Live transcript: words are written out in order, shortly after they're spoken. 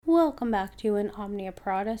Welcome back to an Omnia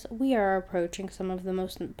Pratus. We are approaching some of the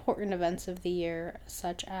most important events of the year,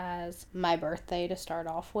 such as my birthday to start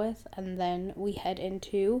off with, and then we head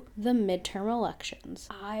into the midterm elections.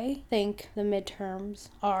 I think the midterms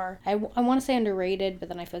are, I want to say underrated, but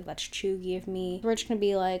then I feel like that's chuggy of me. We're just going to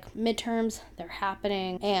be like, midterms, they're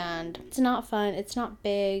happening, and it's not fun, it's not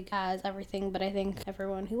big as everything, but I think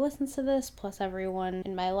everyone who listens to this, plus everyone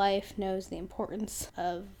in my life, knows the importance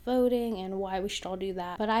of voting and why we should all do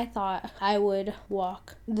that. But I thought I would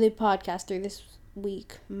walk the podcast through this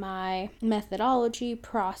week my methodology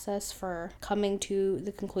process for coming to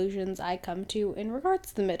the conclusions I come to in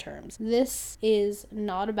regards to the midterms. This is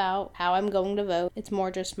not about how I'm going to vote. It's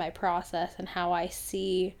more just my process and how I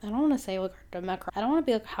see, I don't want to say like I don't want to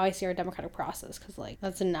be like how I see our democratic process, because like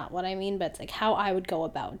that's not what I mean, but it's like how I would go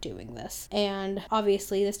about doing this. And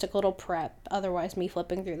obviously this took a little prep, otherwise me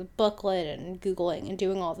flipping through the booklet and Googling and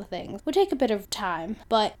doing all the things would take a bit of time,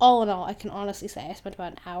 but all in all I can honestly say I spent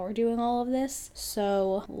about an hour doing all of this.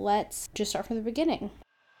 So let's just start from the beginning.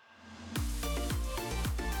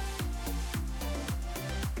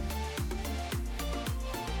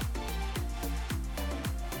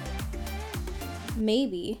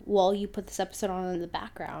 Maybe while you put this episode on in the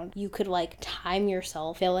background, you could like time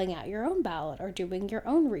yourself filling out your own ballot or doing your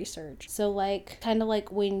own research. So like kind of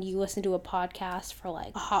like when you listen to a podcast for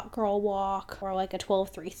like a hot girl walk or like a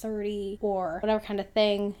 12-3-30 or whatever kind of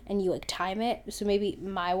thing, and you like time it. So maybe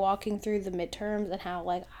my walking through the midterms and how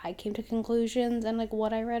like I came to conclusions and like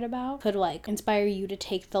what I read about could like inspire you to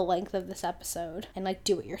take the length of this episode and like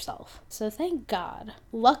do it yourself. So thank God.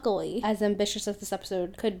 Luckily, as ambitious as this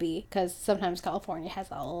episode could be, because sometimes California has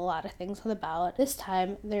a lot of things on the ballot. This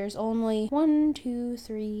time, there's only 7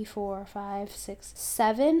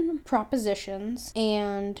 propositions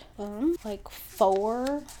and like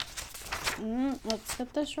 4. Let's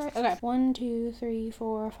get this right. Okay.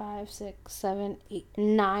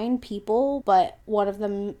 9 people, but one of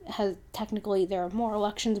them has technically, there are more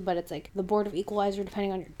elections, but it's like the Board of Equalizer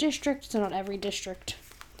depending on your district, so not every district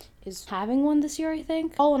is having one this year, I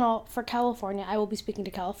think. All in all, for California, I will be speaking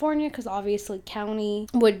to California because obviously county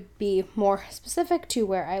would be more specific to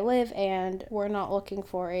where I live, and we're not looking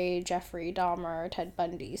for a Jeffrey Dahmer or Ted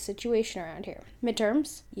Bundy situation around here.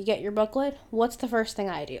 Midterms, you get your booklet. What's the first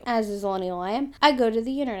thing I do? As a millennial I am, I go to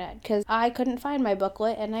the internet because I couldn't find my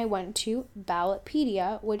booklet, and I went to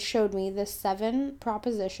Ballotpedia, which showed me the 7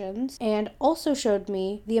 propositions and also showed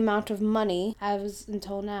me the amount of money as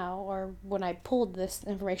until now, or when I pulled this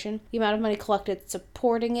information, the amount of money collected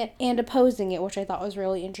supporting it and opposing it, which I thought was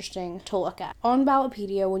really interesting to look at. On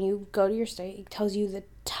Ballotpedia, when you go to your state, it tells you the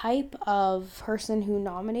type of person who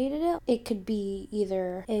nominated it. It could be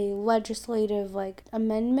either a legislative like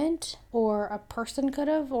amendment, or a person could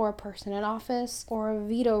have, or a person in office, or a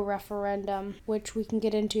veto referendum, which we can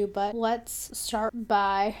get into, but let's start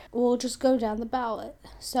by, we'll just go down the ballot.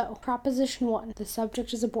 So, Proposition 1, the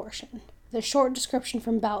subject is abortion. The short description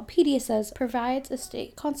from Ballotpedia says, provides a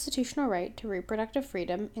state constitutional right to reproductive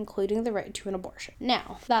freedom, including the right to an abortion.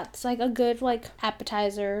 Now, that's like a good like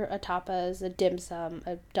appetizer, a tapas, a dim sum,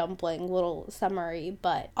 a dumpling, little summary,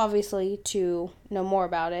 but obviously to know more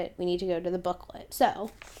about it, we need to go to the booklet.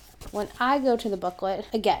 So, when I go to the booklet,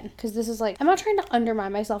 again, because this is like, I'm not trying to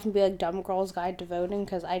undermine myself and be like dumb girl's guide to voting,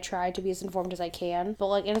 because I try to be as informed as I can, but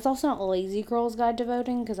like, and it's also not lazy girl's guide to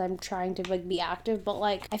voting, because I'm trying to like be active, but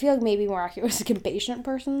like, I feel like maybe more accurate was like impatient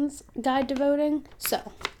person's guide to voting.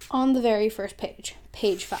 So, on the very first page,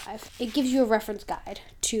 page 5, it gives you a reference guide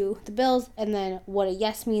to the bills, and then what a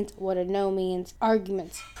yes means, what a no means,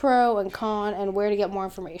 arguments, pro and con, and where to get more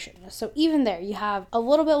information. So even there, you have a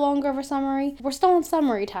little bit longer of a summary. We're still in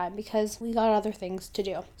summary time because we got other things to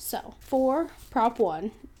do. So, for Prop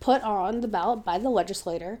 1, put on the ballot by the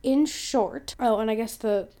legislator. In short, and I guess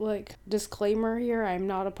the like disclaimer here, I'm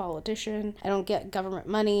not a politician. I don't get government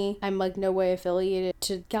money. I'm like no way affiliated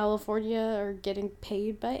to California or getting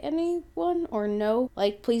paid by anyone, or no.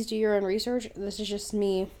 Like, please do your own research. This is just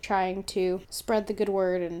me trying to spread the good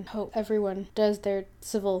word and hope everyone does their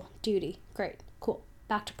civil duty. Great. Cool.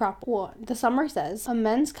 Back to Prop 1. The summary says,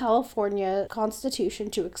 amends California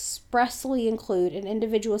Constitution to expressly include an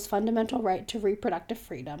individual's fundamental right to reproductive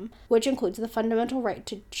freedom, which includes the fundamental right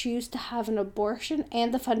to choose to have an abortion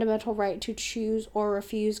and the fundamental right to choose or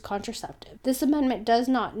refuse contraceptive. This amendment does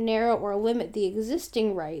not narrow or limit the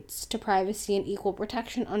existing rights to privacy and equal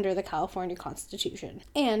protection under the California Constitution.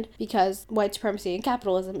 And because white supremacy and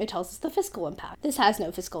capitalism, it tells us the fiscal impact. This has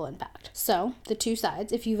no fiscal impact. So, the two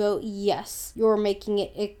sides, if you vote yes, you're making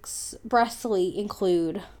it expressly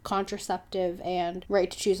include contraceptive and right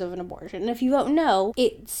to choose of an abortion. And if you vote no,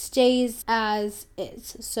 it stays as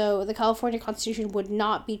is. So the California Constitution would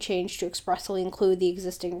not be changed to expressly include the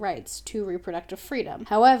existing rights to reproductive freedom.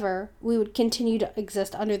 However, we would continue to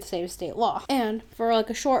exist under the same state law. And for like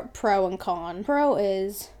a short pro and con, pro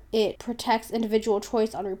is it protects individual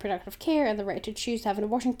choice on reproductive care and the right to choose to have an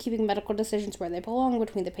abortion, keeping medical decisions where they belong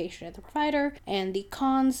between the patient and the provider. And the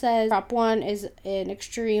con says Prop 1 is an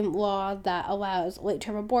extreme law that allows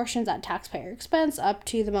late-term abortions at taxpayer expense up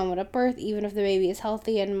to the moment of birth, even if the baby is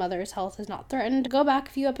healthy and mother's health is not threatened. Go back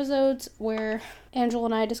a few episodes where Angela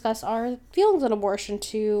and I discuss our feelings on abortion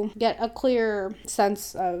to get a clear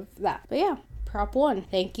sense of that. But yeah, Prop 1.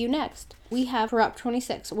 Thank you. Next, we have Prop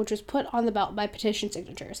 26, which was put on the ballot by petition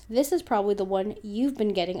signatures. This is probably the one you've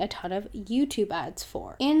been getting a ton of YouTube ads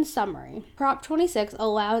for. In summary, Prop 26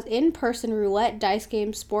 allows in-person roulette, dice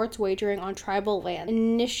games, sports wagering on tribal land.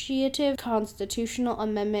 Initiative, constitutional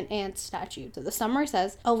amendment, and statute. So the summary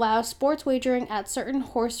says, allows sports wagering at certain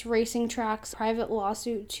horse racing tracks, private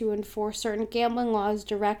lawsuit to enforce certain gambling laws,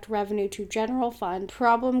 direct revenue to general fund,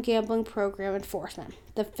 problem gambling program enforcement.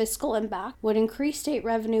 The fiscal impact would increase state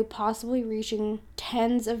revenue, possibly reaching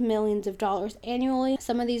tens of millions of dollars annually.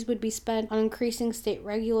 Some of these would be spent on increasing state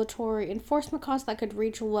regulatory enforcement costs that could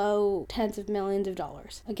reach low tens of millions of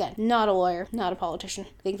dollars. Again, not a lawyer, not a politician.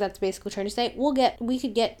 I think that's basically trying to say we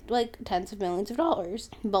could get like tens of millions of dollars,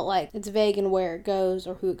 but like it's vague in where it goes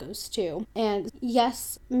or who it goes to. And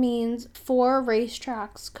yes means 4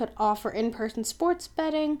 racetracks could offer in-person sports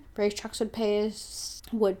betting. Racetracks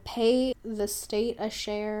would pay the state a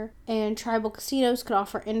share, and tribal casinos could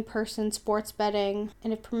offer in-person sports betting,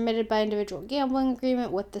 and if permitted by individual gambling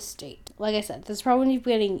agreement with the state. Like I said, this is probably when you're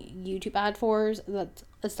getting YouTube ad fours that's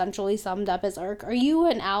essentially summed up as are you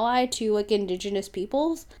an ally to like indigenous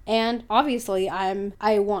peoples? And obviously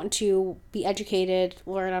I want to be educated,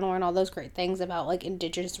 learn all those great things about like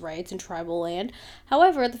indigenous rights and tribal land.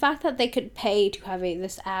 However, the fact that they could pay to have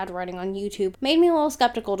this ad running on YouTube made me a little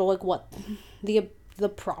skeptical to like what the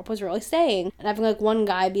prop was really saying, and having like one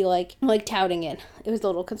guy be like touting it was a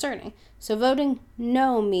little concerning. So voting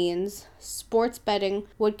no means sports betting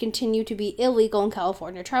would continue to be illegal in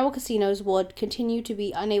California. Tribal casinos would continue to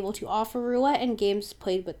be unable to offer roulette and games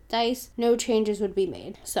played with dice. No changes would be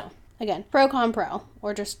made. So again, pro, con, pro,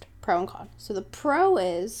 or just pro and con. So the pro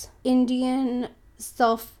is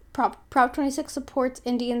Prop 26 supports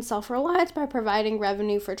Indian self-reliance by providing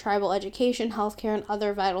revenue for tribal education, healthcare, and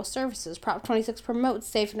other vital services. Prop 26 promotes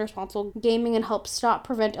safe and responsible gaming and helps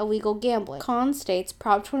prevent illegal gambling. Con states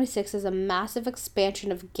Prop 26 is a massive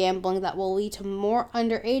expansion of gambling that will lead to more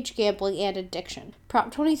underage gambling and addiction.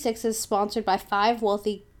 Prop 26 is sponsored by 5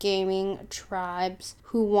 wealthy gaming tribes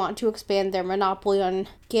who want to expand their monopoly on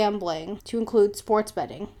gambling to include sports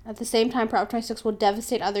betting. At the same time, Prop 26 will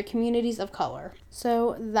devastate other communities of color.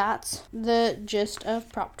 So that's the gist of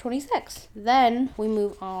Prop 26. Then we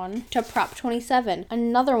move on to Prop 27,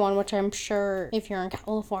 another one which I'm sure if you're in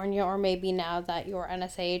California or maybe now that you're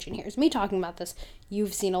NSA agent hears me talking about this,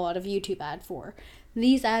 you've seen a lot of YouTube ad for.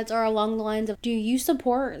 These ads are along the lines of, do you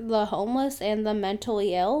support the homeless and the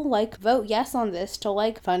mentally ill? Like, vote yes on this to,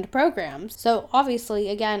 like, fund programs. So, obviously,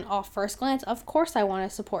 again, off first glance, of course I want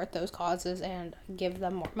to support those causes and give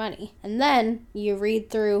them more money. And then you read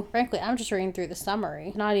through, frankly, I'm just reading through the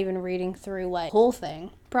summary, not even reading through, like, the whole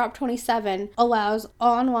thing. Prop 27 allows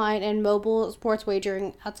online and mobile sports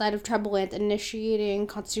wagering outside of tribal lands, initiating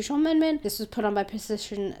constitutional amendment. This was put on by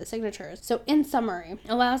petition signatures. So in summary,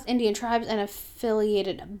 allows Indian tribes and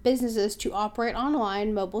affiliated businesses to operate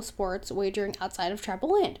online mobile sports wagering outside of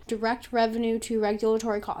tribal land. Direct revenue to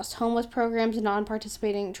regulatory costs, homeless programs, and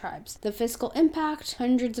non-participating tribes. The fiscal impact,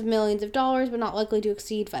 hundreds of millions of dollars, but not likely to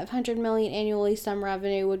exceed $500 million annually. Some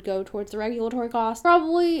revenue would go towards the regulatory costs,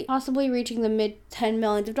 possibly reaching the mid-10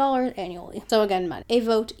 million of dollars annually. So again, money. A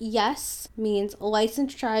vote yes means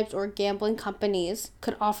licensed tribes or gambling companies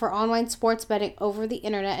could offer online sports betting over the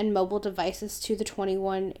internet and mobile devices to the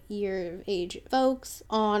 21-year of age folks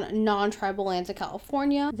on non-tribal lands of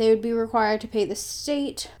California. They would be required to pay the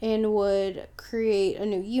state and would create a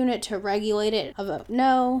new unit to regulate it. A vote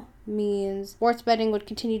no means sports betting would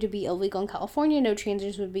continue to be illegal in California. No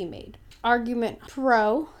changes would be made. Argument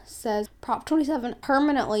pro says Prop 27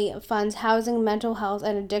 permanently funds housing, mental health,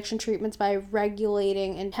 and addiction treatments by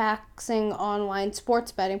regulating and taxing online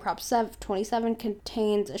sports betting. Prop 27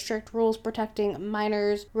 contains strict rules protecting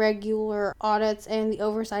minors, regular audits, and the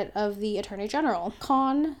oversight of the Attorney General.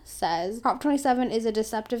 Con says Prop 27 is a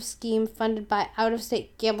deceptive scheme funded by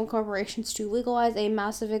out-of-state gambling corporations to legalize a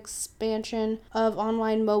massive expansion of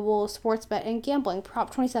online mobile illegal sports bet and gambling.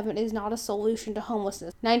 Prop 27 is not a solution to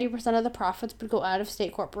homelessness. 90% of the profits would go out of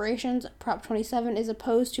state corporations. Prop 27 is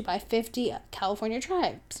opposed to by 50 California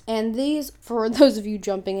tribes. And these, for those of you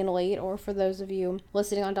jumping in late or for those of you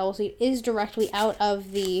listening on Double Seat, is directly out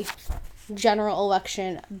of the general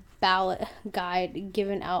election ballot guide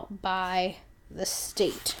given out by the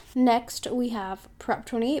state. Next, we have Prop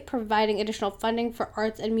 28, providing additional funding for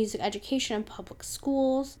arts and music education in public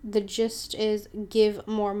schools. The gist is give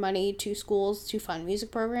more money to schools to fund music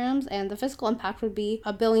programs, and the fiscal impact would be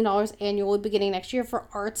 $1 billion annually beginning next year for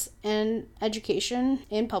arts and education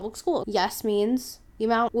in public schools. Yes means the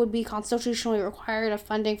amount would be constitutionally required of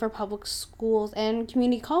funding for public schools and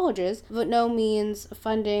community colleges, but no means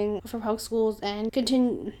funding for public schools and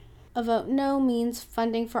A vote no means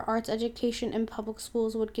funding for arts education in public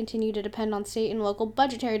schools would continue to depend on state and local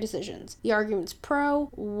budgetary decisions. The argument's pro.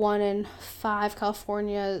 1 in 5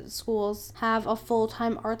 California schools have a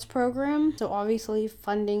full-time arts program, so obviously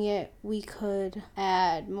funding it, we could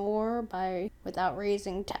add more without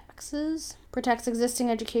raising taxes. Protects existing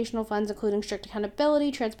educational funds, including strict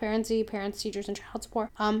accountability, transparency, parents, teachers, and child support.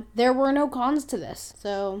 There were no cons to this,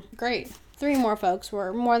 so great. 3 more, folks.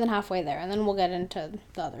 We're more than halfway there, and then we'll get into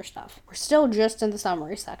the other stuff. We're still just in the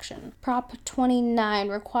summary section. Prop 29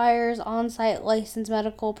 requires on-site licensed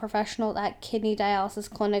medical professionals at kidney dialysis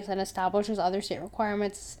clinics and establishes other state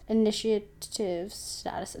requirements, initiative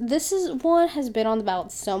status. This is one has been on the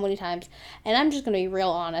ballot so many times, and I'm just going to be real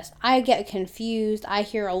honest. I get confused. I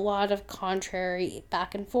hear a lot of contrary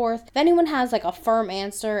back and forth. If anyone has like a firm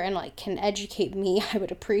answer and like can educate me, I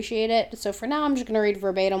would appreciate it. So for now, I'm just going to read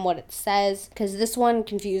verbatim what it says, because this one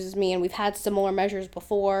confuses me, and we've had similar measures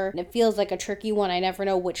before, and it feels like a tricky one. I never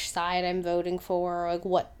know which side I'm voting for, or like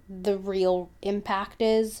what the real impact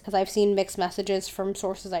is, because I've seen mixed messages from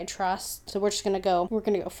sources I trust. So we're gonna go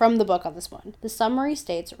from the book on this one. The summary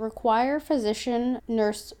states, require physician,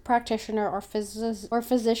 nurse practitioner, or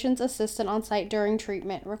physician's assistant on site during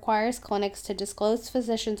treatment, requires clinics to disclose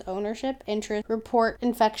physician's ownership, interest, report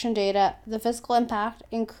infection data. The fiscal impact,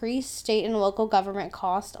 increased state and local government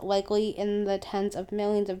cost, likely in the tens of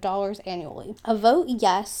millions of dollars annually. A vote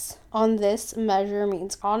yes on this measure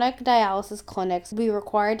means chronic dialysis clinics will be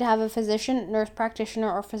required to have a physician, nurse practitioner,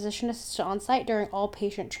 or physician assistant on site during all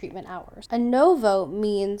patient treatment hours. A no vote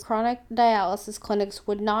means chronic dialysis clinics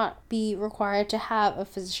would not be required to have a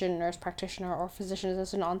physician, nurse practitioner, or physician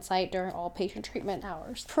assistant on site during all patient treatment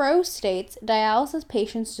hours. Pro states dialysis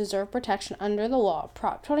patients deserve protection under the law.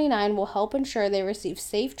 Prop 29 will help ensure they receive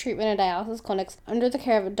safe treatment in dialysis clinics under the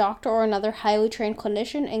care of a doctor or another highly trained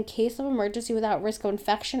clinician in case of emergency without risk of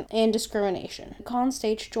infection and discrimination. Con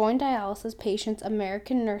states join Dialysis Patients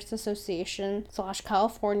American Nurse Association /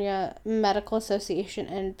 California Medical Association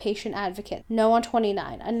and Patient Advocate. No on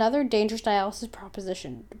 29. Another dangerous dialysis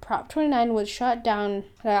proposition. Prop 29 would shut down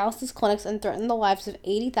dialysis clinics and threaten the lives of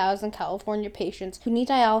 80,000 California patients who need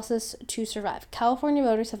dialysis to survive. California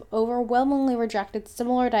voters have overwhelmingly rejected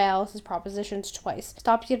similar dialysis propositions twice.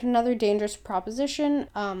 Stop yet another dangerous proposition.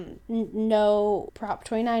 No,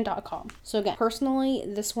 prop29.com. So again, personally,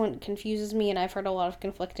 this one confuses me, and I've heard a lot of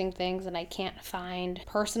conflicting things, and I can't find,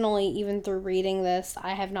 personally, even through reading this, I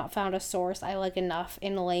have not found a source I like enough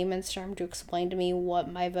in layman's term to explain to me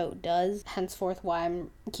what my vote does, henceforth why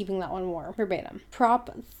I'm keeping that one more verbatim. Prop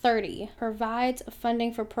 30 provides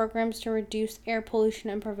funding for programs to reduce air pollution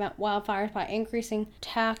and prevent wildfires by increasing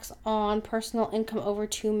tax on personal income over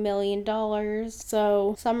 $2 million.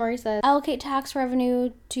 So, summary says, allocate tax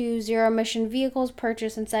revenue to zero-emission vehicles,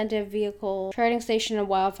 purchase incentive vehicle, charging station, and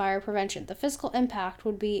wildfire prevention. The fiscal impact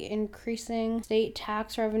would be increasing state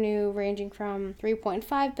tax revenue ranging from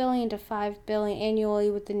 $3.5 billion to $5 billion annually,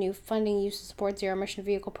 with the new funding used to support zero-emission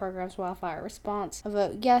vehicle programs, wildfire response. A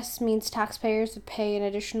vote yes means taxpayers would pay an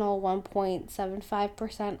additional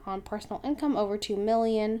 1.75% on personal income over $2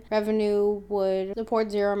 million. Revenue would support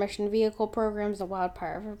zero-emission vehicle programs and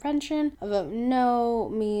wildfire prevention. A vote no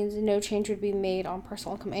means no change would be made on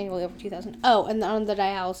personal income annually over $2,000. Oh, and on the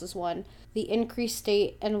dialysis one, the increased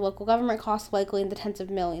state and local government costs, likely in the tens of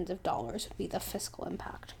millions of dollars, would be the fiscal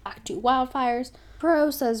impact. Back to wildfires.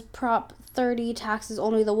 Pro says Prop 30 taxes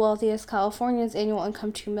only the wealthiest Californians' annual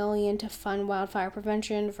income $2 million to fund wildfire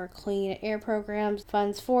prevention for clean air programs,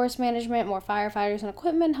 funds forest management, more firefighters and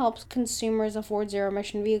equipment, helps consumers afford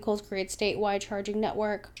zero-emission vehicles, creates statewide charging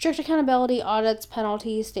network, strict accountability, audits,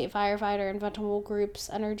 penalties, state firefighter and vulnerable groups,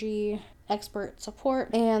 energy expert support.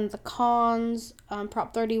 And the cons,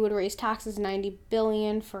 Prop 30 would raise taxes $90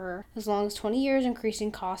 billion for as long as 20 years,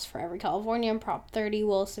 increasing costs for every Californian. Prop 30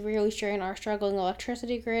 will severely strain our struggling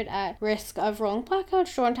electricity grid at risk of rolling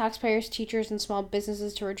blackouts, drawing taxpayers, teachers, and small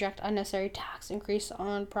businesses to reject unnecessary tax increase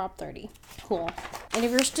on Prop 30. Cool. And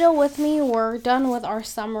if you're still with me, we're done with our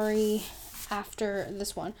summary after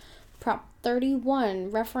this one. Prop 31,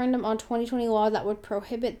 referendum on 2020 law that would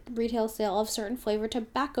prohibit retail sale of certain flavored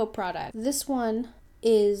tobacco products. This one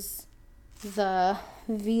is the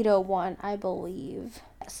veto one, I believe.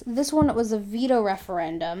 Yes, this one was a veto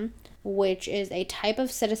referendum, which is a type of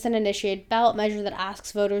citizen-initiated ballot measure that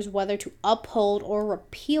asks voters whether to uphold or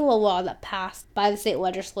repeal a law that passed by the state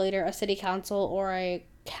legislature, a city council, or a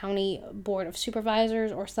county board of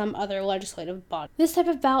supervisors, or some other legislative body. This type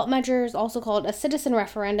of ballot measure is also called a citizen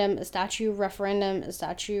referendum, a statute referendum, a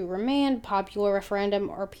statute remand, popular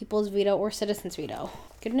referendum, or people's veto or citizens veto.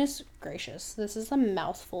 Goodness gracious, this is a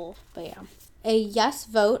mouthful, but yeah. A yes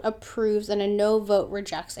vote approves and a no vote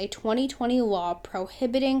rejects a 2020 law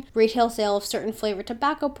prohibiting retail sale of certain flavored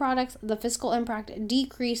tobacco products. The fiscal impact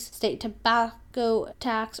decreased state tobacco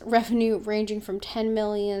tax revenue ranging from $10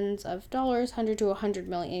 million, 100 to 100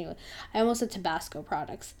 million annually. I almost said tobacco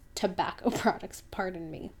products,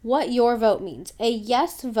 pardon me. What your vote means. A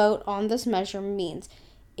yes vote on this measure means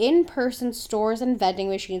in-person stores and vending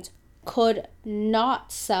machines could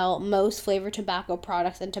not sell most flavored tobacco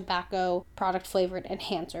products and tobacco product flavored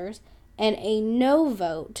enhancers. And a no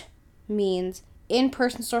vote means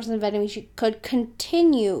in-person stores and vending machines could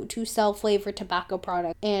continue to sell flavored tobacco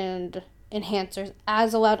products and enhancers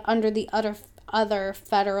as allowed under the other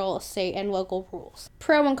federal, state, and local rules.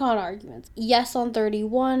 Pro and con arguments. Yes on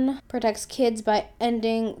 31 protects kids by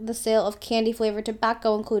ending the sale of candy-flavored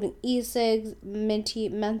tobacco, including e-cigs, minty,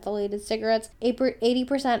 mentholated cigarettes.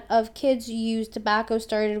 80% of kids use tobacco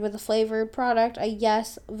started with a flavored product. A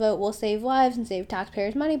yes vote will save lives and save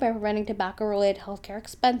taxpayers money by preventing tobacco-related healthcare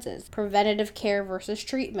expenses. Preventative care versus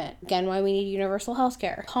treatment. Again, why we need universal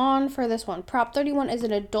healthcare. Con for this one. Prop 31 is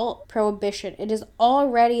an adult prohibition. It is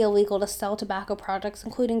already illegal to sell tobacco products,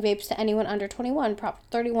 including vapes, to anyone under 21. Prop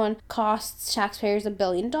 31 costs taxpayers $1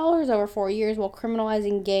 billion over 4 years, while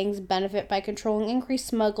criminalizing gangs benefit by controlling increased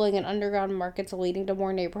smuggling and underground markets, leading to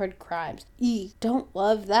more neighborhood crimes. Don't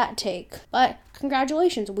love that take. But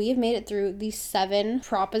congratulations, we have made it through the 7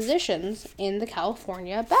 propositions in the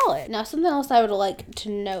California ballot. Now, something else I would like to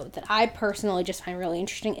note that I personally just find really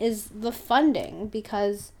interesting is the funding,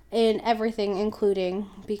 because in everything, including,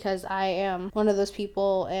 because I am one of those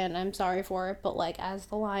people and I'm sorry for it, but like as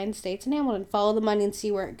the line states in Hamilton, follow the money and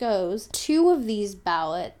see where it goes. 2 of these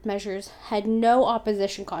ballot measures had no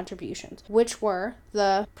opposition contributions, which were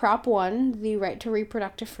the Prop 1, the right to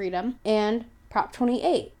reproductive freedom, and Prop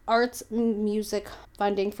 28, arts music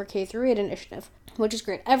funding for K-8 initiative, which is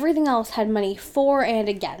great. Everything else had money for and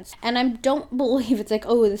against. And I don't believe it's like,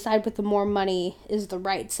 oh, the side with the more money is the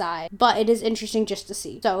right side. But it is interesting just to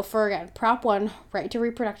see. So for, again, Prop 1, right to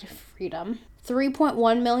reproductive freedom,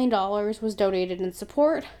 $3.1 million was donated in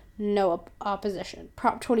support. No opposition.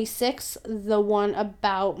 Prop 26, the one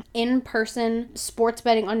about in-person sports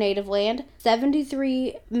betting on native land,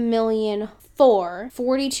 $73 million for,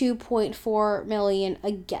 $42.4 million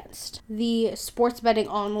against. The sports betting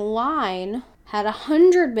online had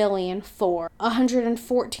 $100 million for,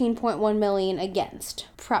 $114.1 million against.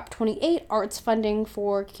 Prop 28, arts funding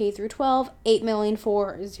for K-12, $8 million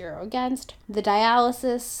for, 0 against. The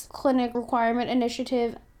dialysis clinic requirement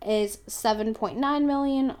initiative is $7.9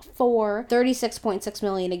 million for, $36.6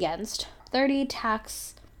 million against. 30,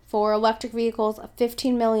 tax for electric vehicles,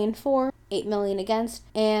 $15 million for, $8 million against.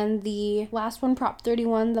 And the last one, Prop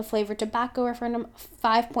 31, the flavored tobacco referendum,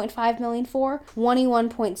 $5.5 million for,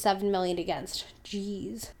 $21.7 million against.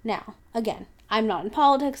 Jeez. Now, again, I'm not in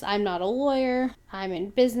politics, I'm not a lawyer, I'm in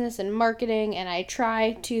business and marketing, and I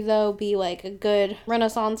try to, though, be like a good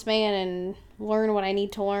Renaissance man and learn what I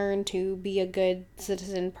need to learn to be a good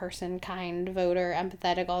citizen, person, kind, voter,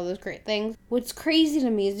 empathetic, all those great things. What's crazy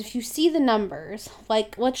to me is if you see the numbers,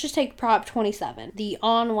 like, let's just take Prop 27, the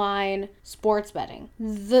online sports betting.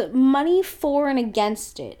 The money for and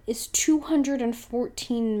against it is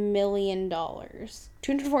 $214 million.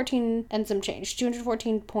 214 and some change.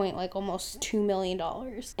 214 point, like, almost $2 million.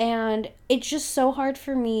 And it's just so hard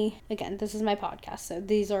for me. Again, this is my podcast, so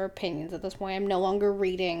these are opinions at this point. I'm no longer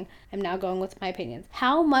reading. I'm now going with my opinions.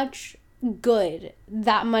 How much good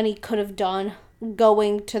that money could have done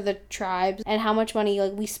going to the tribes, and how much money,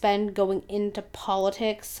 like, we spend going into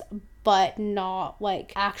politics but not,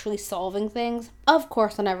 like, actually solving things. Of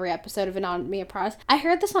course, on every episode of Anonymous Prize. I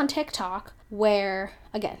heard this on TikTok where,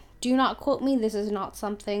 again, do not quote me. This is not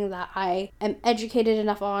something that I am educated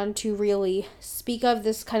enough on to really speak of.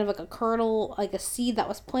 This is kind of like a kernel, like a seed that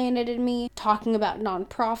was planted in me, talking about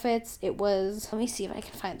nonprofits. It was, let me see if I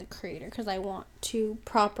can find the creator, because I want to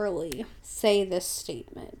properly say this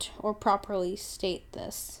statement or properly state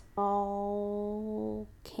this.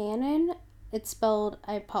 Cannon. It's spelled,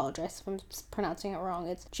 I apologize if I'm pronouncing it wrong.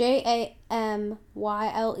 It's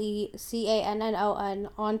JAMYLECANNON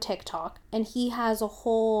on TikTok. And he has a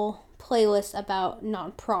whole playlist about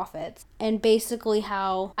nonprofits and basically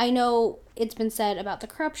how, I know it's been said about the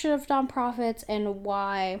corruption of nonprofits and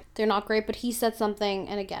why they're not great, but he said something,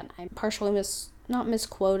 and again, I'm partially not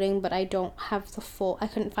misquoting, but I don't have the full, I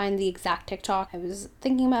couldn't find the exact TikTok. I was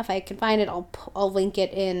thinking about if I can find it, I'll link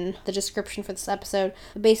it in the description for this episode.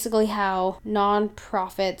 But basically how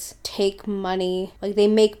nonprofits take money, like they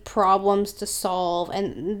make problems to solve,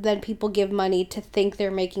 and then people give money to think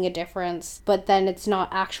they're making a difference, but then it's not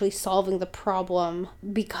actually solving the problem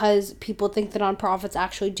because people think the nonprofit's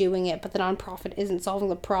actually doing it, but the nonprofit isn't solving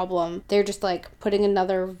the problem. They're just like putting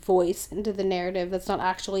another voice into the narrative that's not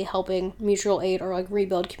actually helping mutual aid or like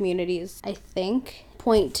rebuild communities. I think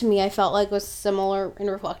point to me I felt like was similar and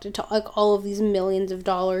reflected to like all of these millions of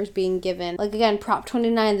dollars being given. Like again, Prop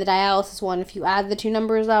 29, the dialysis one, if you add the two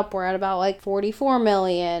numbers up, we're at about like 44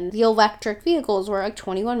 million. The electric vehicles were like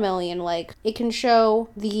 21 million. Like it can show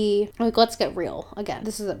the, like, let's get real. Again,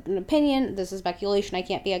 this is an opinion, this is speculation, I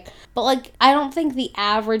can't be like, but like I don't think the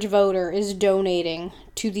average voter is donating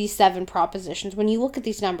to these 7 propositions. When you look at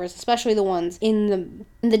these numbers, especially the ones in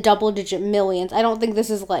the double digit millions, I don't think this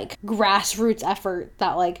is like grassroots effort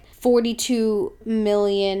that like $42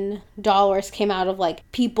 million came out of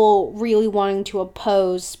like people really wanting to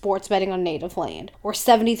oppose sports betting on native land, or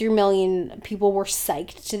 73 million people were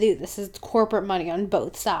psyched to do this. Is corporate money on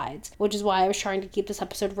both sides, which is why I was trying to keep this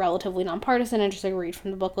episode relatively nonpartisan and just like read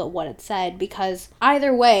from the booklet what it said, because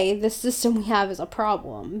either way, the system we have is a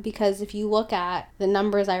problem. Because if you look at the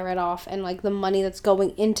numbers I read off and like the money that's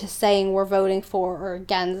going into saying we're voting for or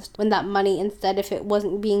against, when that money, instead, if it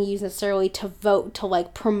wasn't being used necessarily to vote to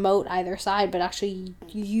like promote either side, but actually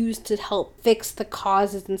used to help fix the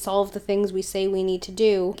causes and solve the things we say we need to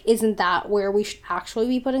do, isn't that where we should actually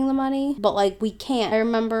be putting the money? But like we can't. I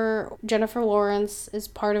remember Jennifer Lawrence is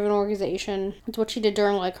part of an organization, it's what she did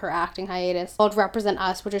during like her acting hiatus, called Represent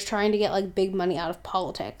Us, which is trying to get like big money out of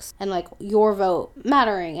politics and like your vote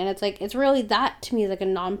mattering. And it's like, it's really, that to me is like a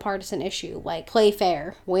nonpartisan issue. Like play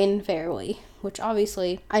fair, win fairly, which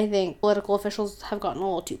obviously I think political officials have gotten a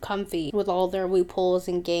little too comfy with all their loopholes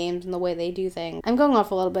and games and the way they do things. I'm going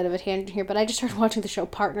off a little bit of a tangent here, but I just started watching the show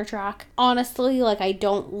Partner Track. Honestly, like I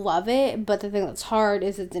don't love it, but the thing that's hard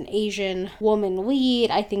is it's an Asian woman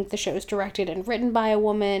lead. I think the show is directed and written by a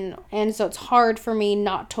woman, and so it's hard for me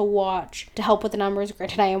not to watch to help with the numbers.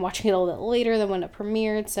 Granted, I am watching it a little bit later than when it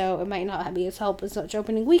premiered, so it might not be as help as such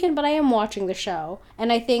opening weekend, but I am watching the show.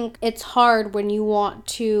 And I think it's hard when you want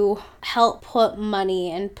to help put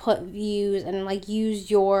money and put views and like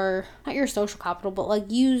use your, not your social capital, but like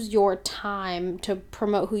use your time to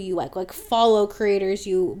promote who you like follow creators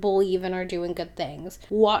you believe in are doing good things,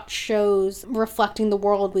 watch shows reflecting the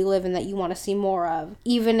world we live in that you want to see more of,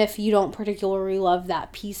 even if you don't particularly love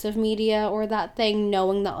that piece of media or that thing,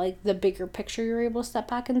 knowing that like the bigger picture you're able to step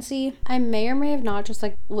back and see. I may or may have not just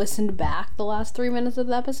like listened back the last 3 minutes of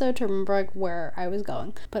the episode to remember like where I was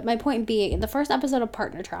going, but my point being, in the first episode of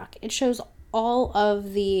Partner Track, it shows all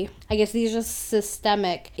of the, I guess these are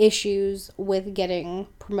systemic issues with getting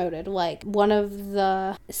promoted. Like one of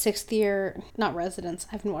the 6th year, not residents,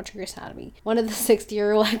 I've been watching Grey's Anatomy, one of the 6th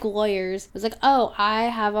year like lawyers was like, oh, I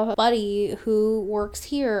have a buddy who works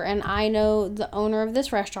here and I know the owner of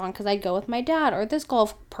this restaurant because I'd go with my dad, or this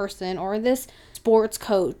golf person, or this sports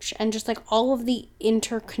coach, and just like all of the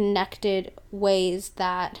interconnected ways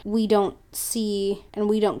that we don't see and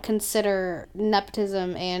we don't consider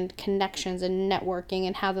nepotism and connections and networking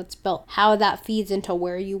and how that's built, how that feeds into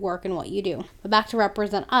where you work and what you do. But back to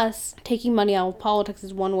Represent Us, taking money out of politics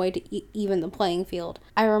is one way to even the playing field.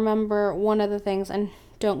 I remember one of the things, and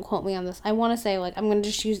don't quote me on this, I want to say like I'm going to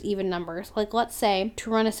just use even numbers. Like let's say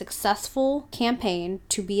to run a successful campaign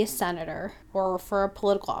to be a senator or for a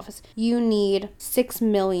political office, you need $6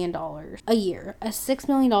 million a year. $6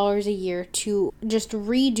 million a year to just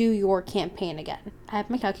redo your campaign again. I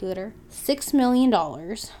have my calculator. $6 million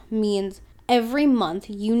means every month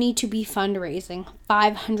you need to be fundraising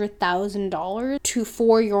 $500,000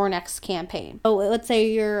 for your next campaign. So let's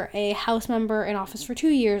say you're a House member in office for 2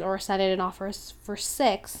 years or a Senate in office for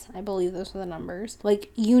 6. I believe those are the numbers.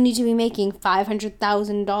 Like you need to be making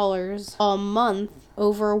 $500,000 a month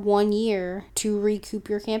over 1 year to recoup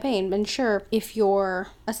your campaign. And sure, if you're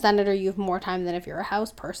a senator, you have more time than if you're a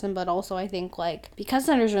House person, but also I think like because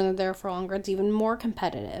senators are there for longer, it's even more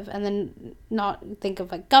competitive. And then not think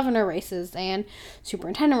of like governor races and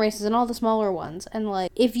superintendent races and all the smaller ones. And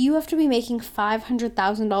like if you have to be making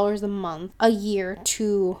 $500,000 a month, a year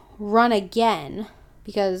to run again,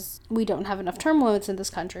 because we don't have enough term limits in this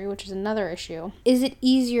country, which is another issue. Is it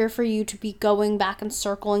easier for you to be going back and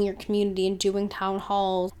circling your community and doing town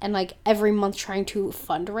halls and like every month trying to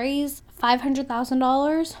fundraise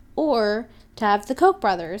 $500,000? Or to have the Koch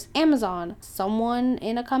brothers, Amazon, someone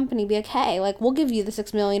in a company be like, hey, like we'll give you the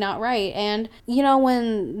 $6 million outright. And you know,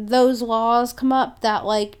 when those laws come up that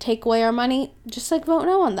like take away our money, just like vote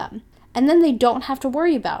no on them. And then they don't have to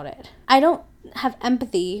worry about it. I don't have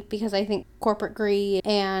empathy because I think corporate greed,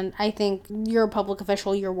 and I think you're a public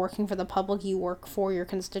official, you're working for the public, you work for your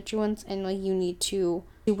constituents, and like you need to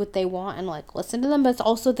do what they want and like listen to them. But it's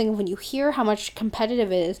also think when you hear how much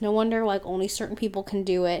competitive it is, no wonder like only certain people can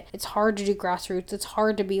do it. It's hard to do grassroots. It's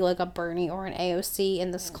hard to be like a Bernie or an AOC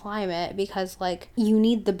in this climate because like you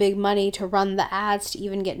need the big money to run the ads to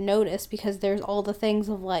even get noticed, because there's all the things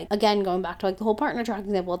of like, again, going back to like the whole partner track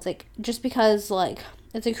example, it's like just because like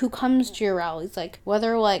it's like who comes to your rallies, like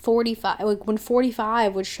whether like 45, like when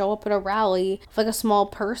 45 would show up at a rally with like a small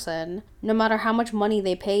person, no matter how much money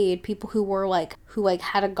they paid, people who were like who like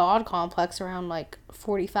had a god complex around like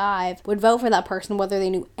 45 would vote for that person whether they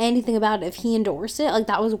knew anything about it. If he endorsed it, like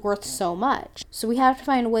that was worth so much. So we have to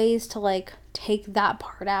find ways to like take that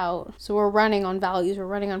part out. So we're running on values, we're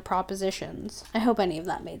running on propositions. I hope any of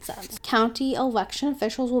that made sense. County election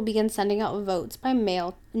officials will begin sending out votes by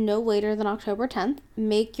mail no later than October 10th.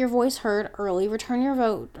 Make your voice heard early. Return your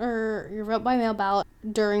vote or your vote by mail ballot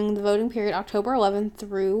during the voting period October 11th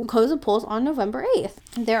through close of polls on November 8th.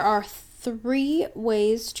 There are 3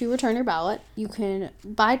 ways to return your ballot. You can,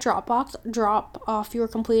 by Dropbox, drop off your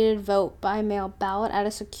completed vote by mail ballot at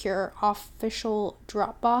a secure official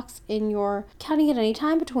Dropbox in your county at any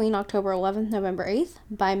time between October 11th and November 8th.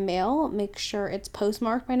 By mail, make sure it's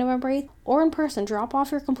postmarked by November 8th. Or in person, drop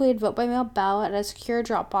off your completed vote by mail ballot at a secure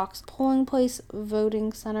Dropbox polling place,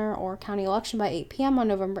 voting center, or county election by 8 p.m. on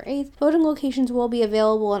November 8th. Voting locations will be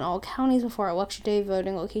available in all counties before Election Day.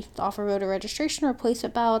 Voting locations offer voter registration,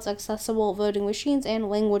 replacement ballots, accessible voting machines, and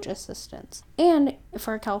language assistance. And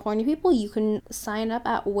for California people, you can sign up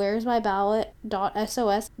at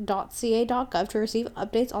where'smyballot.sos.ca.gov to receive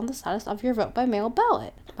updates on the status of your vote by mail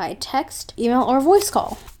ballot by text, email, or voice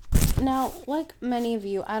call. Now, like many of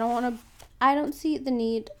you, I don't see the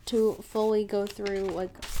need to fully go through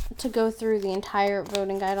the entire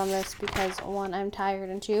voting guide on this because 1, I'm tired,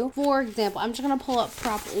 and 2, for example, I'm just going to pull up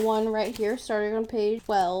prop 1 right here, starting on page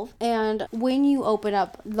 12, and when you open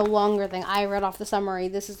up the longer thing, I read off the summary,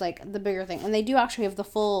 this is like the bigger thing, and they do actually have the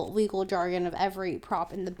full legal jargon of every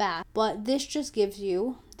prop in the back, but this just gives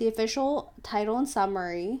you the official title and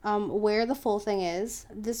summary, where the full thing is.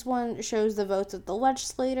 This one shows the votes of the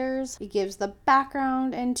legislators. It gives the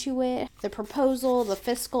background into it, the proposal, the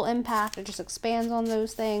fiscal impact. It just expands on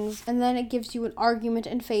those things. And then it gives you an argument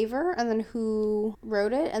in favor, and then who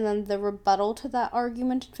wrote it, and then the rebuttal to that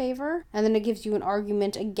argument in favor. And then it gives you an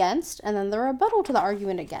argument against, and then the rebuttal to the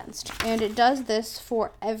argument against. And it does this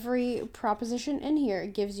for every proposition in here.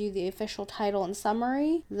 It gives you the official title and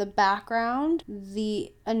summary, the background,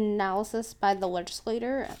 the analysis by the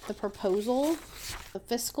legislator, the proposal, the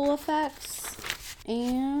fiscal effects,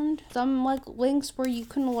 and some like links where you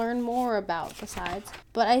can learn more about the sides.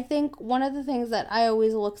 But I think one of the things that I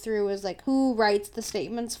always look through is like who writes the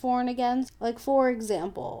statements for and against. Like for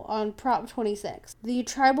example, on Prop 26, the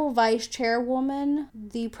tribal vice chairwoman,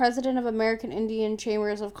 the president of American Indian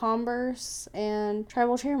Chambers of Commerce, and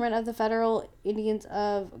tribal chairman of the Federal Indians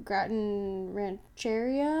of Grattan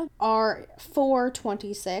Rancheria are for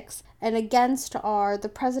 26, and against are the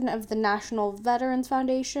president of the National Veterans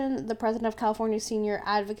Foundation, the president of California Senior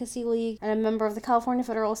Advocacy League, and a member of the California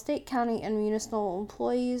Federal, State, County, and Municipal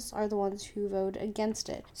Employees are the ones who vote against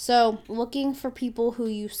it. So looking for people who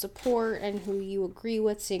you support and who you agree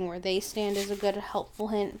with, seeing where they stand is a good, helpful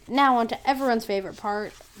hint. Now on to everyone's favorite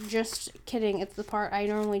part. Just kidding, it's the part I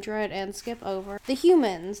normally dread and skip over. The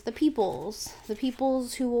humans, the peoples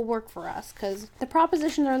who will work for us, because the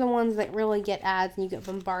propositions are the ones that really get ads and you get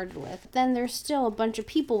bombarded with. Then there's still a bunch of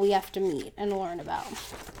people we have to meet and learn about.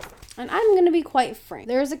 And I'm going to be quite frank.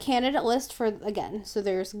 There's a candidate list for, again, so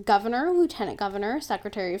there's governor, lieutenant governor,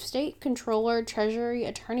 secretary of state, controller, treasury,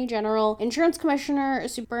 attorney general, insurance commissioner,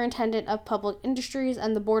 superintendent of public industries,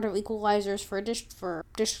 and the board of equalizers for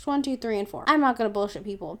districts 1, 2, 3, and 4. I'm not going to bullshit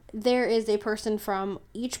people. There is a person from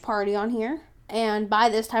each party on here. And by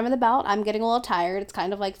this time of the bout, I'm getting a little tired. It's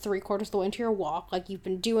kind of like 3/4 of the way into your walk. Like, you've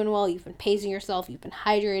been doing well, you've been pacing yourself, you've been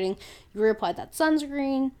hydrating, you reapplied that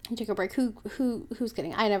sunscreen, you took a break. Who's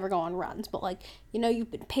kidding? I never go on runs, but like,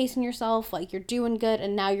 you've been pacing yourself, like you're doing good,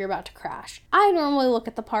 and now you're about to crash. I normally look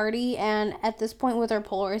at the party, and at this point with our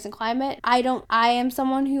polarizing climate, I am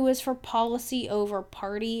someone who is for policy over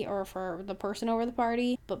party, or for the person over the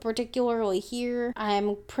party, but particularly here,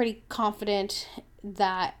 I'm pretty confident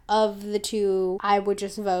that of the two, I would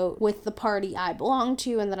just vote with the party I belong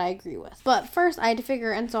to and that I agree with. But first, I had to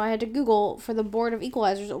figure, and so I had to Google for the Board of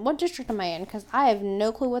Equalizers, what district am I in? Because I have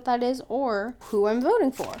no clue what that is or who I'm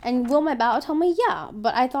voting for. And will my ballot tell me? Yeah,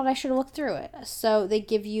 but I thought I should have looked through it. So they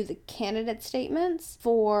give you the candidate statements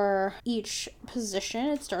for each position.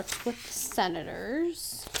 It starts with the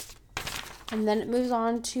senators, and then it moves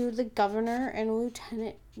on to the governor and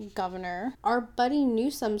lieutenant governor. Our buddy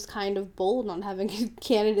Newsom's kind of bold on having a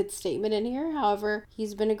candidate statement in here. However,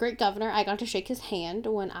 he's been a great governor. I got to shake his hand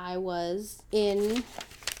when I was in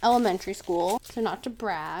elementary school. So not to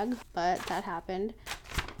brag, but that happened.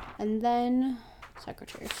 And then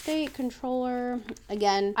Secretary of State, Controller.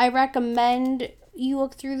 Again, I recommend you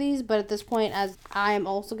look through these, but at this point, as I am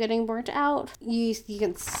also getting burnt out, you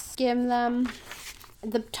can skim them.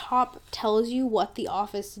 The top tells you what the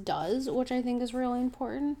office does, which I think is really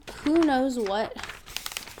important. Who knows what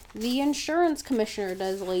the insurance commissioner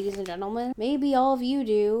does, ladies and gentlemen? Maybe all of you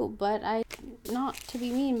do, but not to be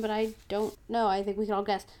mean, but I don't know. I think we can all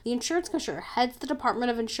guess. The insurance commissioner heads the Department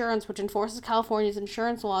of Insurance, which enforces California's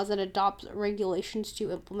insurance laws and adopts regulations to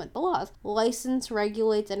implement the laws. License,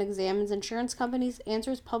 regulates, and examines insurance companies,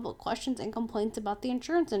 answers public questions and complaints about the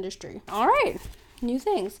insurance industry. All right. New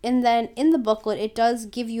things. And then in the booklet, it does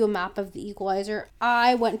give you a map of the equalizer.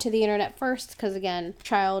 I went to the internet first because, again,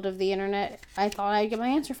 child of the internet, I thought I'd get my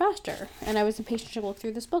answer faster, and I was impatient to look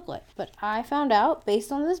through this booklet. But I found out,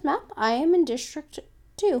 based on this map, I am in District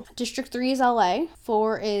 2. District 3 is LA.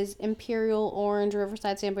 4 is Imperial, Orange,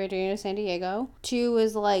 Riverside, San Bernardino, San Diego. 2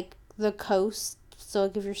 is like the coast. So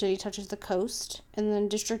like if your city touches the coast. And then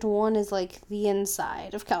District 1 is like the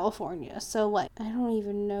inside of California. So like, I don't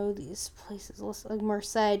even know these places. Like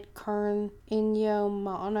Merced, Kern, Inyo,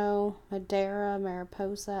 Mono, Madera,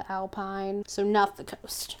 Mariposa, Alpine. So not the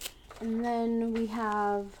coast. And then we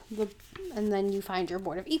have and then you find your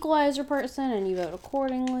Board of Equalizer person and you vote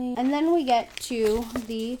accordingly. And then we get to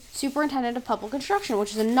the Superintendent of Public Instruction,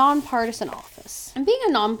 which is a nonpartisan office. And being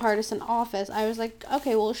a nonpartisan office, I was like,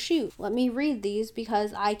 okay, well, shoot, let me read these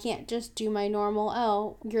because I can't just do my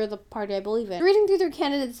normal, you're the party I believe in. Reading through their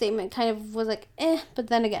candidate statement kind of was like, but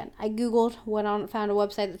then again, I Googled, went on, found a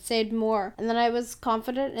website that said more, and then I was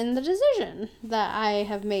confident in the decision that I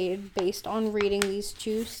have made based on reading these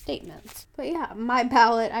two statements. But yeah, my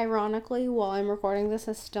ballot, ironically, while I'm recording this,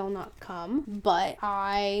 has still not come, but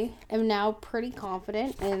I am now pretty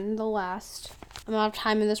confident in the last amount of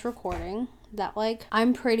time in this recording that like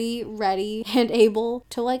I'm pretty ready and able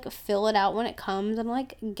to like fill it out when it comes and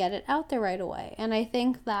like get it out there right away. And I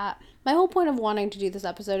think that my whole point of wanting to do this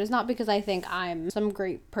episode is not because I think I'm some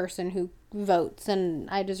great person who votes and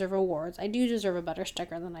I deserve awards. I do deserve a better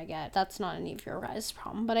sticker than I get. That's not any of your guys'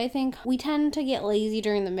 problem. But I think we tend to get lazy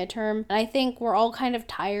during the midterm. And I think we're all kind of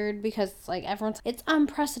tired because like it's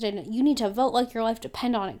unprecedented. You need to vote like your life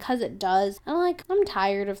depends on it because it does. And like, I'm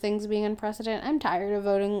tired of things being unprecedented. I'm tired of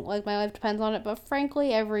voting like my life depends on it. But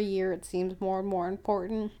frankly, every year it seems more and more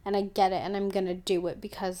important. And I get it and I'm gonna do it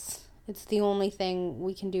because it's the only thing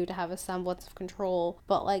we can do to have a semblance of control.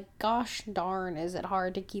 But like, gosh darn, is it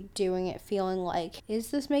hard to keep doing it feeling like,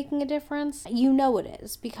 is this making a difference? You know it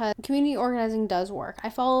is, because community organizing does work. I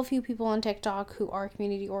follow a few people on TikTok who are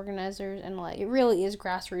community organizers, and like, it really is a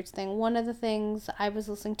grassroots thing. One of the things I was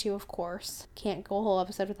listening to, of course, can't go a whole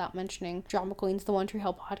episode without mentioning Drama Queens, the One Tree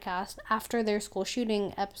Hill podcast. After their school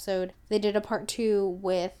shooting episode, they did a part 2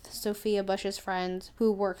 with Sophia Bush's friends,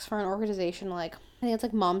 who works for an organization like, I think it's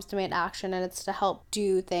like Moms Demand Action, and it's to help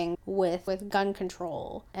do things with gun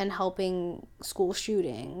control and helping school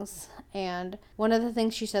shootings. And one of the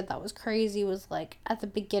things she said that was crazy was like at the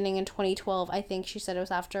beginning in 2012, I think she said it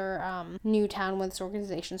was after Newtown when this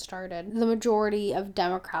organization started, the majority of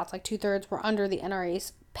Democrats, like 2/3, were under the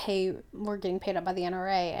NRA's were getting paid up by the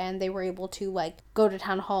NRA, and they were able to like go to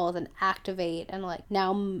town halls and activate, and like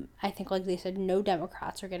now I think like they said no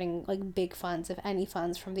Democrats are getting like big funds, if any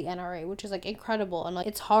funds, from the NRA, which is like incredible. And like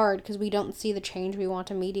it's hard because we don't see the change we want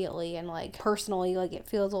immediately, and like personally like it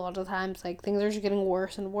feels a lot of times like things are just getting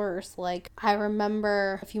worse and worse. Like I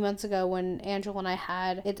remember a few months ago when Angela and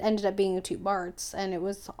I it ended up being a 2 Barts, and it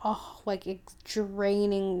was like a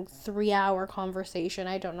draining 3-hour conversation.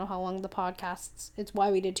 I don't know how long the podcasts, it's why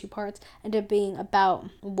we we did 2 parts, ended up being about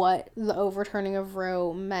what the overturning of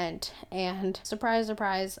Roe meant. And surprise,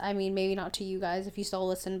 surprise, I mean, maybe not to you guys if you still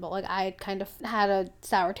listen, but like I kind of had a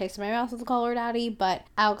sour taste in my mouth with the Call Her Daddy. But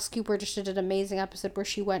Alex Cooper just did an amazing episode where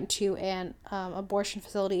she went to an abortion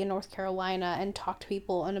facility in North Carolina and talked to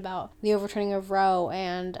people and about the overturning of Roe.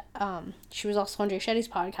 And she was also on Jay Shetty's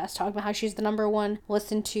podcast talking about how she's the number one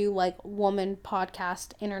listened to like woman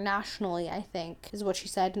podcast internationally, I think is what she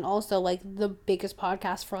said, and also like the biggest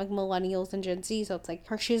podcast for like millennials and Gen Z. So it's like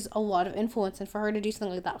she has a lot of influence, and for her to do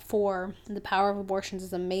something like that for the power of abortions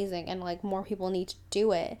is amazing, and like more people need to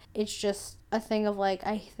do it. It's just a thing of like,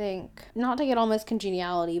 I think, not to get all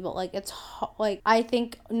miscongeniality, but like it's like I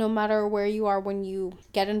think no matter where you are when you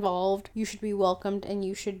get involved, you should be welcomed and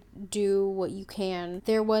you should do what you can.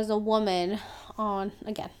 There was a woman on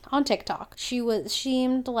TikTok. She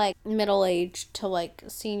seemed like middle-aged to like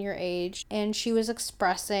senior age, and she was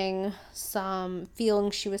expressing some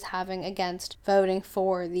feelings she was having against voting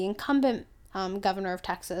for the incumbent governor of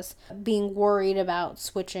Texas, being worried about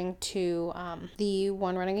switching to the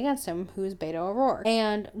one running against him, who's Beto O'Rourke.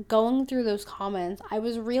 And going through those comments, I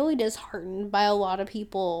was really disheartened by a lot of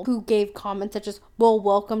people who gave comments such as, well,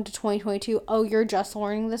 welcome to 2022. Oh, you're just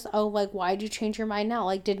learning this? Oh, like, why'd you change your mind now?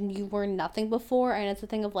 Like, didn't you learn nothing before? And it's a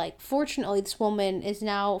thing of like, fortunately, this woman is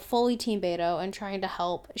now fully Team Beto and trying to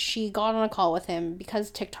help. She got on a call with him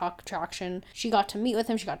because TikTok traction. She got to meet with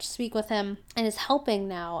him, she got to speak with him, and is helping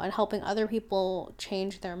now and helping other people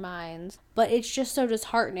change their minds. But it's just so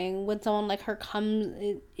disheartening when someone like her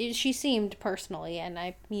comes, she seemed personally, and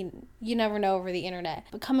I mean, you never know over the internet,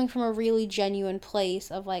 but coming from a really genuine place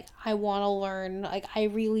of like, I want to learn, like, I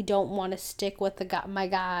really don't want to stick with my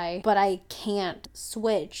guy, but I can't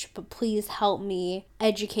switch, but please help me,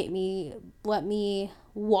 educate me, let me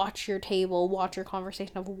watch your table, watch your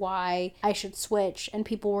conversation of why I should switch. And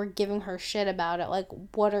people were giving her shit about it. Like,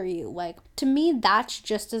 what are you? Like, to me, that's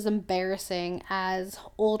just as embarrassing as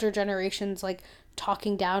older generations, like,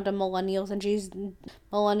 talking down to millennials and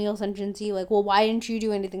Gen Z, like, well, why didn't you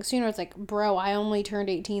do anything sooner? It's like, bro, I only turned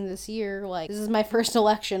 18 this year. Like, this is my first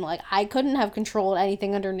election. Like, I couldn't have controlled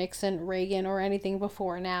anything under Nixon, Reagan, or anything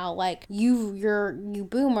before now. Like, you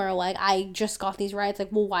boomer, like, I just got these rights.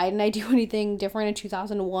 Like, well, why didn't I do anything different in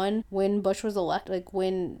 2001 when Bush was elected? Like,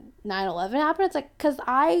 when 9/11 happened? It's like, because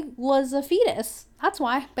I was a fetus. That's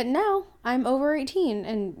why. But now I'm over 18,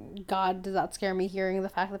 and God, does that scare me hearing the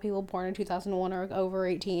fact that people born in 2001 are over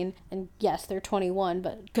 18, and yes, they're 21,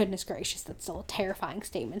 but goodness gracious, that's still a terrifying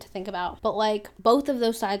statement to think about. But like, both of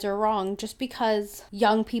those sides are wrong. Just because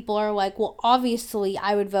young people are like, well, obviously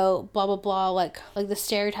I would vote blah blah blah, like the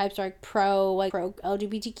stereotypes are like pro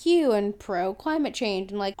LGBTQ and pro climate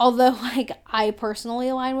change, and like, although like I personally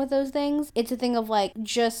align with those things, it's a thing of like,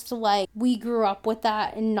 just like we grew up with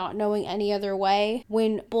that and not knowing any other way.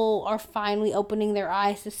 When people are finally opening their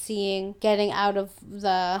eyes to seeing, getting out of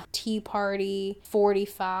the Tea Party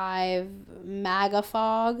 45 MAGA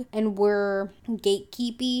fog, and we're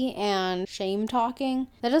gatekeepy and shame talking,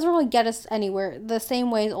 that doesn't really get us anywhere. The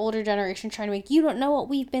same way as older generation trying to make, you don't know what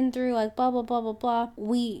we've been through, like blah blah blah blah blah.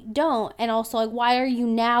 We don't. And also like, why are you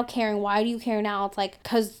now caring? Why do you care now? It's like,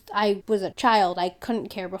 because I was a child, I couldn't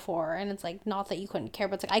care before. And it's like, not that you couldn't care,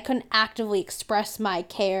 but it's like, I couldn't actively express my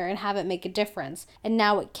care and have it make a difference, and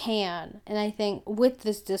now it can. And I think with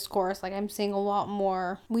this discourse, like, I'm seeing a lot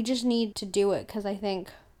more, we just need to do it, because I think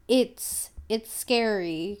it's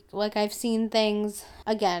scary. Like, I've seen things,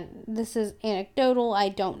 again, this is anecdotal, I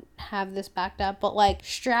don't have this backed up, but like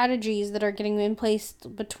strategies that are getting in place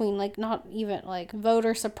between like, not even like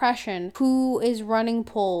voter suppression, who is running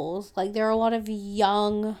polls. Like, there are a lot of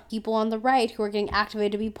young people on the right who are getting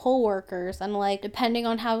activated to be poll workers, and like, depending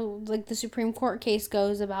on how like the Supreme Court case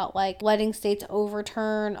goes about like letting states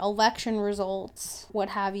overturn election results, what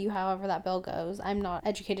have you, however that bill goes, I'm not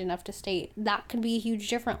educated enough to state, that could be a huge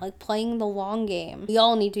difference. Like, playing the long game, we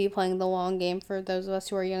all need to be playing the long game, for those of us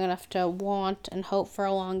who are young enough to want and hope for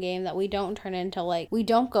a long game, that we don't turn into like, we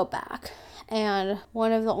don't go back. And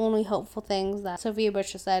one of the only hopeful things that Sophia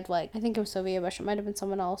Bush has said, like, I think it was Sophia Bush, it might have been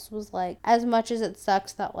someone else, was like, as much as it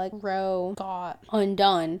sucks that like Roe got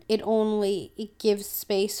undone, it gives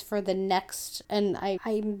space for the next, and I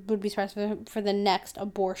would be surprised for the next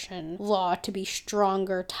abortion law to be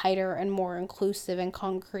stronger, tighter, and more inclusive and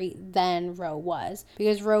concrete than Roe was.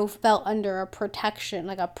 Because Roe fell under a protection,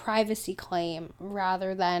 like a privacy claim,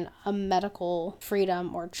 rather than a medical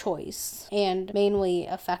freedom or choice, and mainly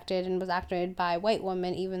affected and was activated by white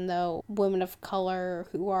women, even though women of color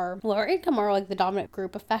who are lower income are like the dominant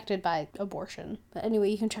group affected by abortion. But anyway,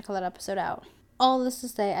 you can check that episode out. All this to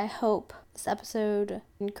say, I hope this episode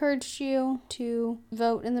encouraged you to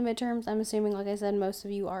vote in the midterms. I'm assuming, like I said, most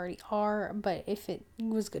of you already are, but if it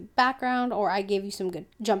was good background or I gave you some good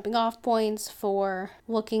jumping off points for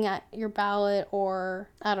looking at your ballot, or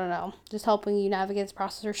I don't know, just helping you navigate this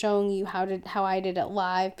process or showing you how I did it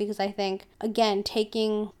live, because I think, again,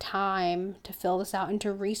 taking time to fill this out and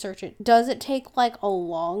to research it. Does it take like a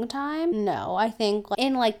long time? No, I think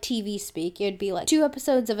in like TV speak, it'd be like 2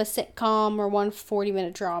 episodes of a sitcom or 1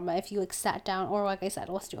 40-minute drama if you like sat down, or like I said,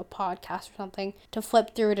 let's do a podcast or something to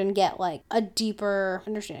flip through it and get like a deeper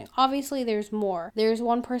understanding. Obviously, there's more. There's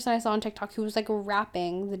one person I saw on TikTok who was like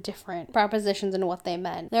rapping the different propositions and what they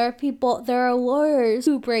meant. There are lawyers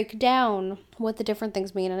who break down what the different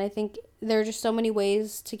things mean, and I think there are just so many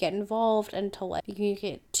ways to get involved and to like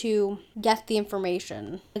to get the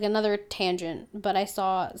information. Like another tangent, but I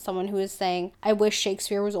saw someone who was saying, I wish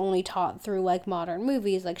Shakespeare was only taught through like modern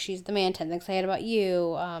movies, like She's the Man, 10 Things I Hate About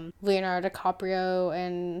You, Leonardo DiCaprio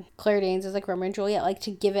and Claire Danes is like Romeo and Juliet, like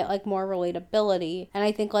to give it like more relatability. And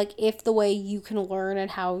I think like if the way you can learn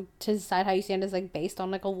and how to decide how you stand is like based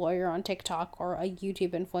on like a lawyer on TikTok or a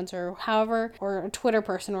YouTube influencer, however, or a Twitter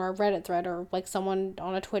person or a Reddit thread or like someone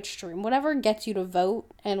on a Twitch stream, whatever gets you to vote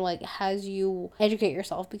and like has you educate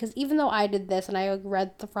yourself. Because even though I did this and I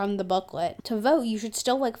read from the booklet, to vote you should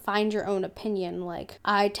still like find your own opinion. Like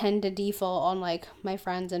I tend to default on like my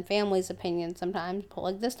friends and family's opinion sometimes, but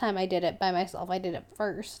like this time I did it by myself. I did it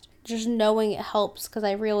first. Just knowing it helps, because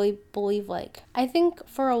I really believe, like, I think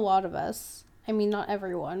for a lot of us, I mean not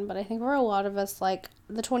everyone, but I think for a lot of us, like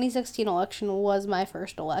the 2016 election was my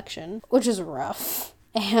first election, which is rough.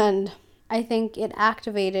 And I think it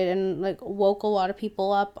activated and like woke a lot of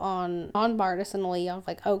people up on partisanly of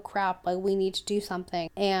like, oh crap, like we need to do something.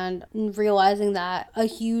 And realizing that a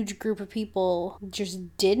huge group of people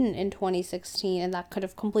just didn't in 2016, and that could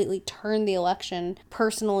have completely turned the election,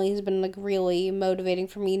 personally has been like really motivating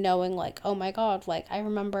for me, knowing like, oh my god, like I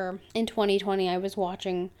remember in 2020 I was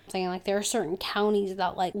watching something like there are certain counties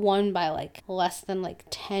that like won by like less than like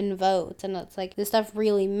 10 votes, and it's like this stuff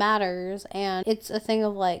really matters. And it's a thing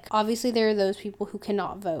of like, obviously there are those people who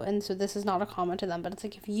cannot vote, and so this is not a comment to them, but it's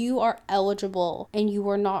like if you are eligible and you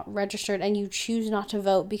are not registered and you choose not to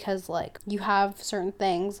vote because like you have certain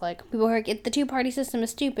things, like people are like, the two-party system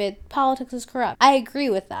is stupid, politics is corrupt. I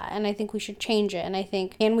agree with that, and I think we should change it. And I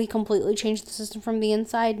think, can we completely change the system from the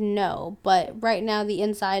inside? No, but right now the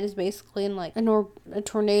inside is basically in like a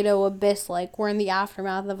tornado abyss. Like we're in the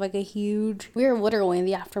aftermath of like we're literally in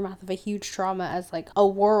the aftermath of a huge trauma as like a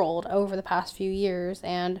world over the past few years,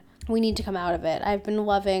 and we need to come out of it. I've been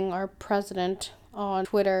loving our president on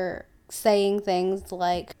Twitter saying things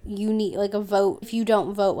like, you need like a vote. If you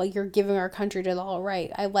don't vote, like you're giving our country to the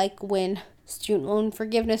alt-right. I like when student loan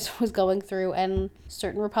forgiveness was going through and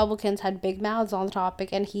certain Republicans had big mouths on the topic,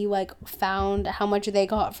 and he like found how much they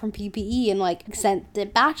got from PPE and like sent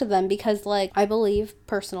it back to them, because like I believe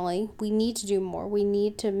personally we need to do more. We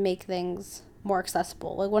need to make things more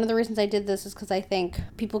accessible. Like one of the reasons I did this is because I think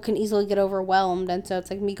people can easily get overwhelmed, and so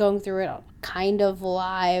it's like me going through it kind of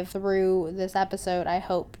live through this episode. I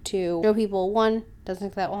hope to show people, one, doesn't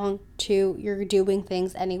take that long, 2, you're doing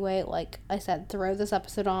things anyway. Like I said, throw this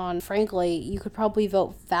episode on. Frankly, you could probably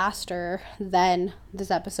vote faster than this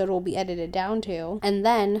episode will be edited down to, and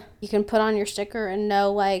then you can put on your sticker and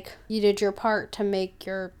know like you did your part to make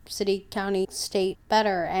your city, county, state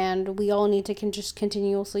better. And we all need to just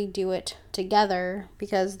continuously do it together,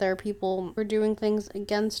 because there are people who are doing things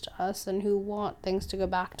against us and who want things to go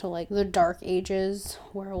back to like the dark ages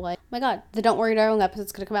where like, oh my god, the Don't Worry Darling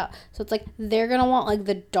episode's gonna come out, so it's like they're gonna want like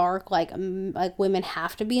the dark, like women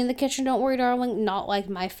have to be in the kitchen, Don't Worry Darling, not like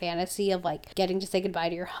my fantasy of like getting to say goodbye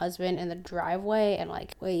to your husband in the driveway and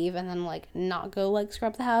like wave and then like not go like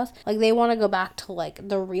scrub the house. Like they want to go back to like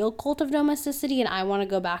the real cult of domesticity, and I want to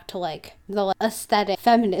go back to like the like, aesthetic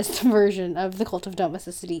feminist version of the cult of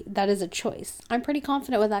domesticity. That is a choice. I'm pretty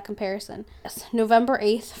confident with that comparison. Yes, November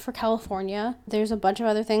 8th for California. There's a bunch of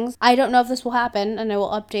other things. I don't know if this will happen, and I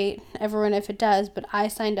will update everyone if it does, but I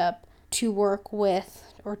signed up to work with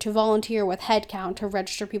or to volunteer with Headcount to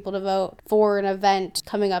register people to vote for an event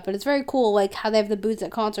coming up. And it's very cool, like how they have the booths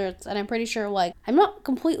at concerts. And I'm pretty sure, like, I'm not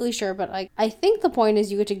completely sure, but like, I think the point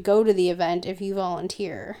is you get to go to the event if you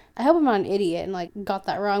volunteer. I hope I'm not an idiot and like got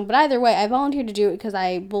that wrong. But either way, I volunteered to do it because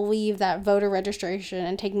I believe that voter registration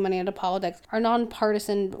and taking money into politics are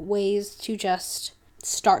nonpartisan ways to just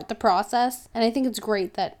start the process. And I think it's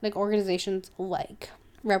great that like organizations like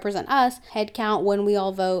represent us. Head count, when we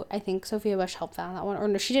all vote. I think Sophia Bush helped out on that one. Or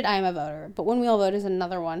no, she did I Am a Voter. But when we all vote is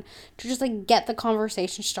another one to just like get the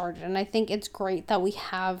conversation started. And I think it's great that we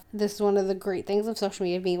have this. One of the great things of social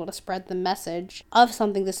media, being able to spread the message of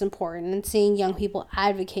something this important and seeing young people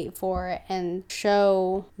advocate for it and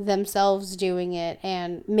show themselves doing it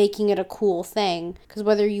and making it a cool thing. Because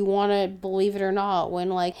whether you want to believe it or not, when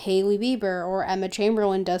like Hailey Bieber or Emma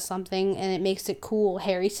Chamberlain does something and it makes it cool,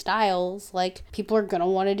 Harry Styles, like people are gonna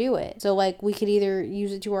want to do it. So like we could either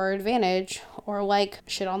use it to our advantage or like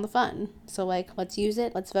shit on the fun. So like let's use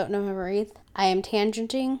it. Let's vote November 8th. I am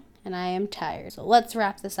tangenting and I am tired. So let's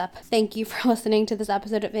wrap this up. Thank you for listening to this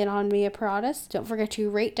episode of In Omnia Paratus. Don't forget to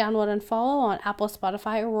rate, download, and follow on Apple,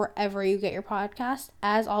 Spotify, or wherever you get your podcast.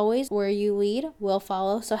 As always, where you lead, we'll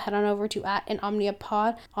follow. So head on over to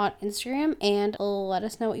 @InOmniaPod on Instagram and let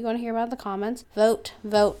us know what you want to hear about in the comments. Vote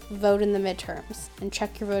in the midterms. And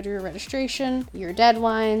check your voter registration, your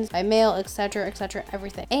deadlines, by mail, etc.,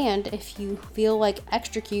 everything. And if you feel like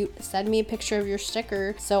extra cute, send me a picture of your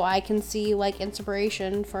sticker so I can see like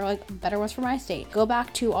inspiration for like better ones for my state. Go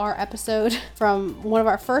back to our episode from one of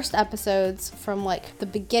our first episodes from like the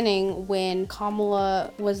beginning when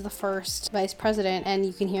Kamala was the first vice president, and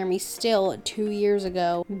you can hear me still 2 years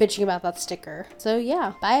ago bitching about that sticker. So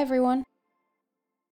yeah, bye everyone.